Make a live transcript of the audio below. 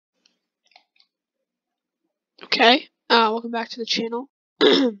Okay, welcome back to the channel.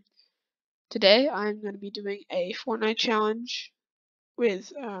 Today I'm going to be doing a Fortnite challenge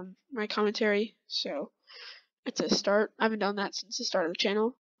with my commentary, so it's a start. I haven't done that since the start of the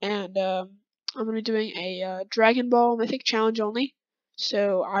channel, and I'm going to be doing a Dragon Ball Mythic challenge only,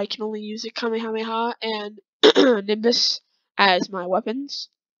 so I can only use a Kamehameha and Nimbus as my weapons.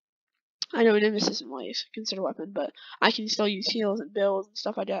 I know Nimbus isn't really considered a weapon, but I can still use heals and builds and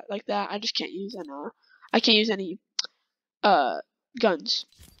stuff like that. I just can't use any guns.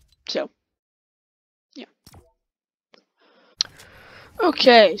 So, yeah.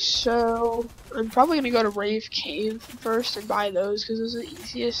 Okay, so I'm probably gonna go to Rave Cave first and buy those because those are the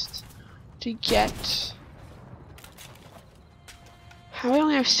easiest to get. How do I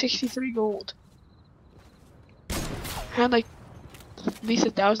only have 63 gold? I had like at least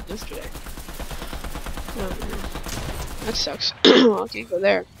 1,000 yesterday. Oh, man. That sucks. Well, I can't go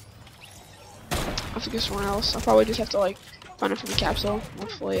there. I'll have to go somewhere else. I'll probably just have to like find it from the capsule.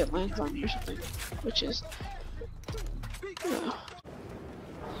 Hopefully it lands on me or something, which is.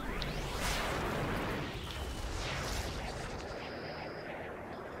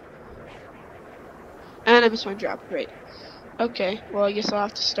 And I missed my drop. Great. Okay, well I guess I'll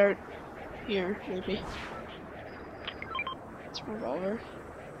have to start here, maybe. It's a revolver.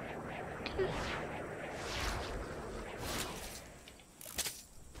 Okay.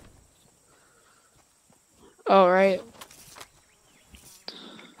 Alright.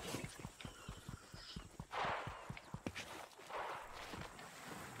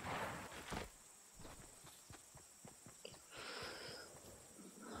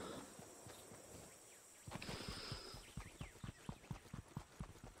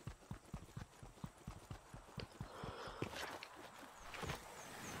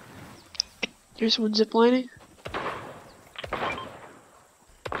 There's one ziplining.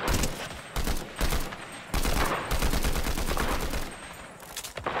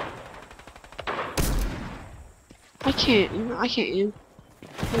 I can't even.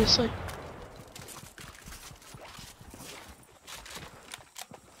 Honestly.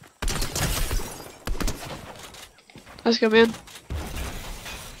 Let's go, man.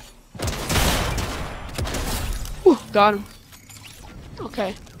 Whew, got him.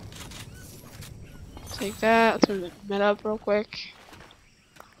 Okay. Take that. Let's go to the med up real quick.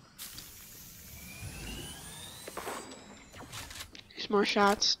 There's more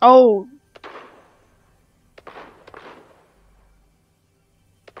shots. Oh!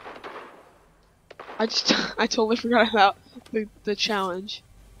 I totally forgot about the challenge.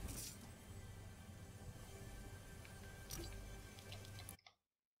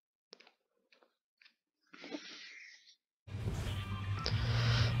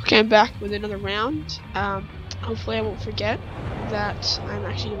 Okay, I'm back with another round. Hopefully I won't forget that I'm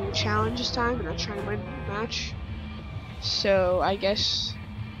actually doing a challenge this time and not trying to win the match. So I guess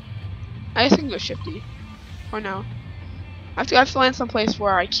I can go shifty. Or no. I have to land someplace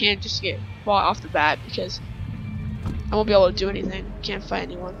where I can't just get bought off the bat because I won't be able to do anything. Can't fight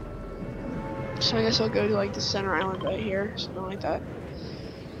anyone. So I guess I'll go to like the center island right here, something like that.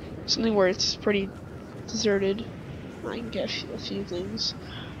 Something where it's pretty deserted. I can get a few things.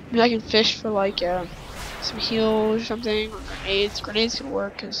 Maybe I can fish for like some heals or something, or grenades. Grenades can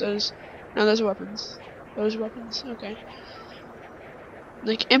work because those are weapons. Those are weapons. Okay.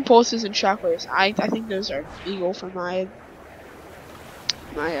 Like impulses and shockwaves. I think those are legal for my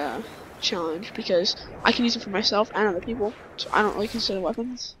challenge because I can use them for myself and other people. So I don't really consider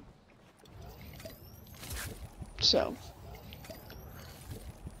weapons. So.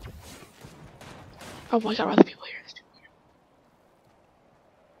 Oh my god, are other people here?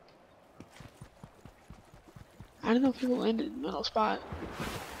 I don't know if people landed in the middle spot.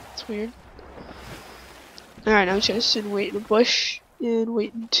 It's weird. Alright, now I'm just gonna sit and wait in a bush and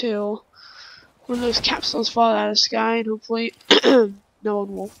wait until one of those capsules fall out of the sky and hopefully no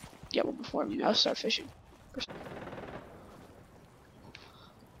one will get one before me. I'll start fishing.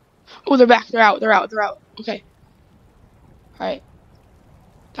 Oh, they're back. They're out. Okay. Alright.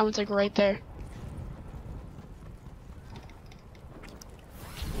 That one's like right there.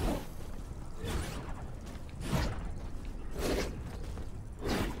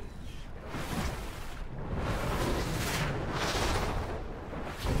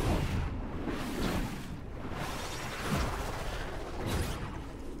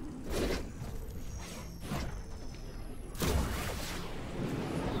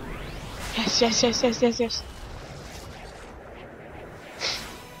 Yes.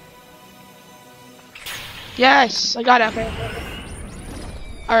 Yes, I got it.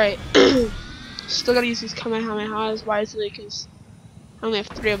 Alright. Still gotta use these Kamehamehaaas wisely because I only have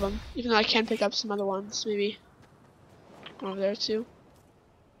 3 of them. Even though I can pick up some other ones, maybe. Over there too.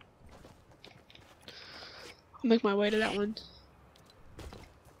 I'll make my way to that one.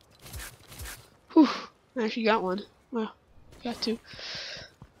 Whew, I actually got one. Wow, got two.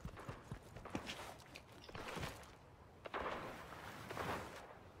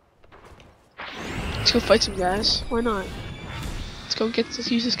 Let's go fight some guys. Why not? Let's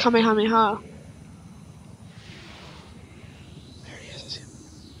use this Kamehameha. There he is.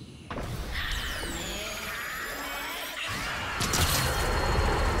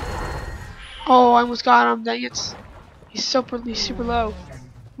 Oh, I almost got him. Dang it. He's super low.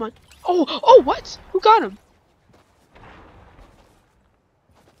 Come on. Oh, what? Who got him?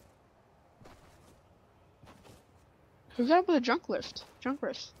 Who got him with a junk rift?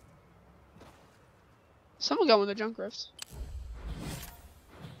 Someone got with a junk rift.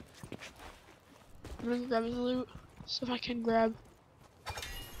 I'm gonna grab his loot. So if I can grab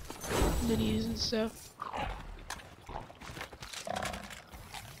minis and stuff.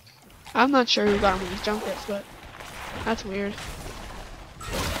 I'm not sure who got him with his junk rift, but that's weird.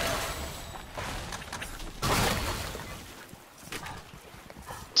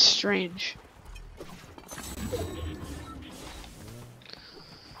 It's strange.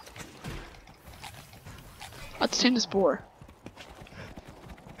 Let's tame this boar.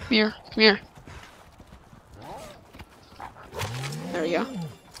 Come here, come here. There we go.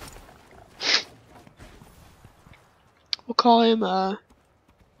 We'll call him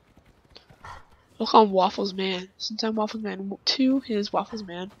Waffles Man. Since I'm Waffles Man 2, he is Waffles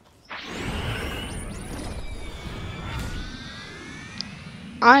Man.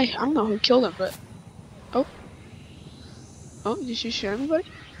 I don't know who killed him, but oh, did you shoot anybody?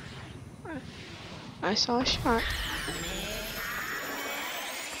 I saw a shot.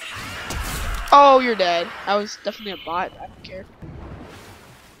 Oh, you're dead. I was definitely a bot. I don't care.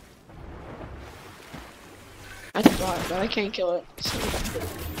 That's a bot, but I can't kill it. So.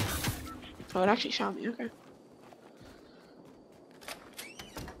 Oh, it actually shot me. Okay.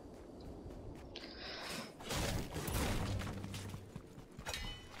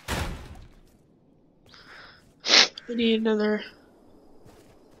 I need another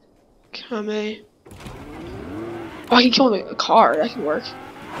Kame. Oh, I can kill him with a car. That can work.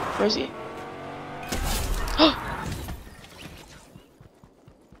 Where is he?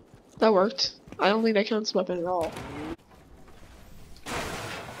 That worked. I don't think that counts as a weapon at all.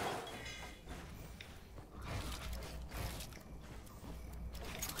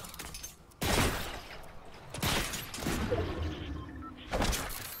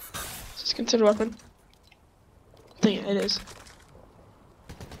 Is this considered a weapon? I think it is.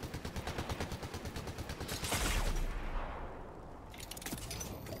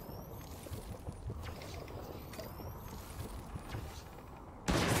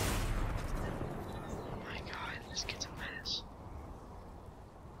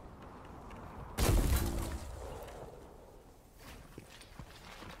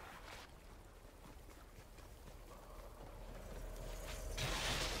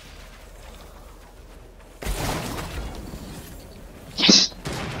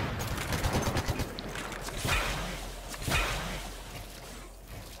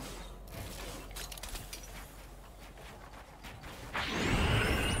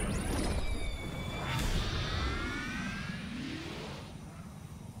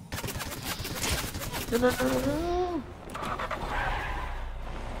 No.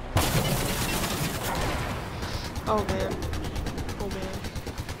 Oh man. Oh man.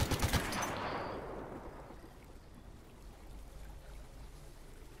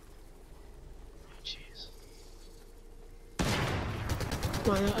 Jeez.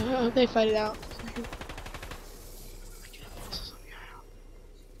 Come on, I hope they fight it out.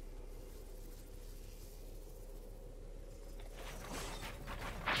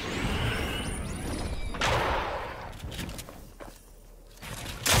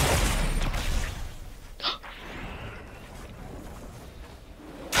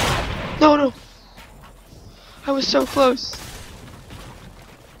 No! I was so close.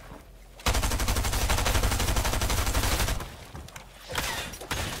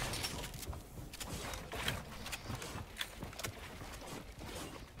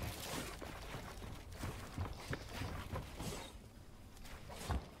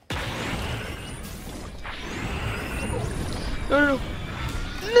 No!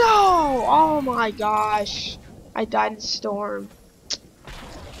 No! Oh my gosh. I died in storm.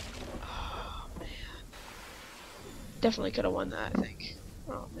 Definitely could have won that, I think.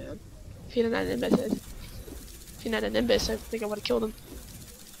 Oh man. If he didn't have an Nimbus, I think I would have killed him.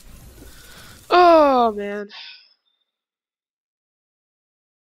 Oh man.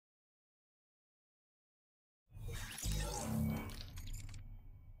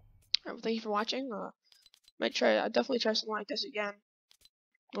 Well, thank you for watching. I'll definitely try something like this again.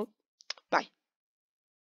 Well, bye.